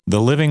The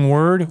Living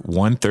Word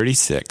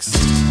 136.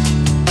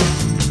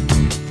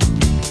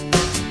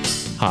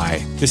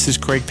 Hi, this is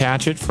Craig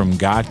Patchett from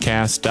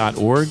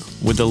Godcast.org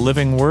with the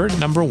Living Word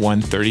number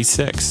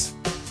 136.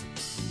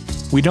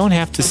 We don't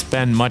have to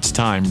spend much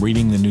time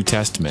reading the New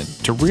Testament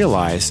to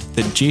realize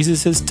that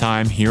Jesus'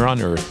 time here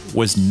on earth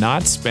was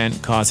not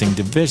spent causing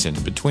division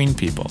between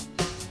people.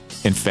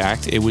 In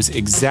fact, it was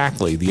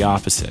exactly the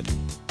opposite.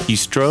 He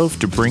strove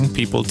to bring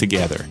people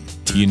together,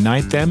 to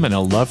unite them in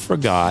a love for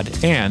God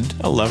and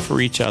a love for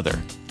each other.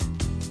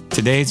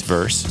 Today's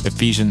verse,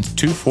 Ephesians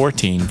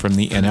 2:14 from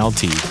the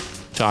NLT,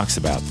 talks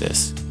about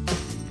this.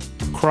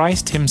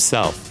 Christ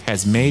himself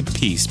has made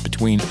peace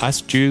between us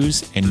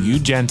Jews and you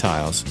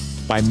Gentiles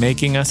by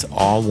making us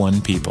all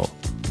one people.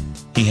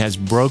 He has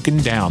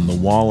broken down the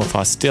wall of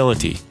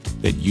hostility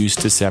that used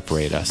to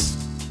separate us.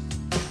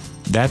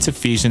 That's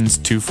Ephesians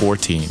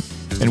 2:14,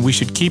 and we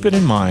should keep it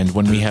in mind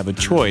when we have a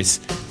choice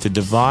to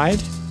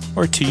divide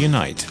or to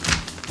unite.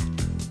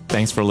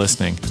 Thanks for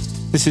listening.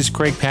 This is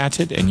Craig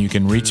Patchett, and you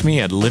can reach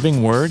me at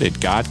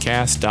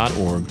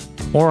livingword@godcast.org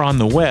or on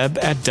the web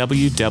at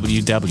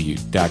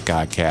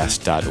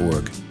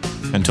www.godcast.org.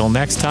 Until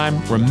next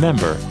time,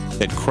 remember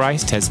that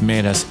Christ has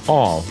made us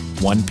all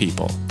one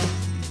people.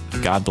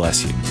 God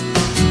bless you.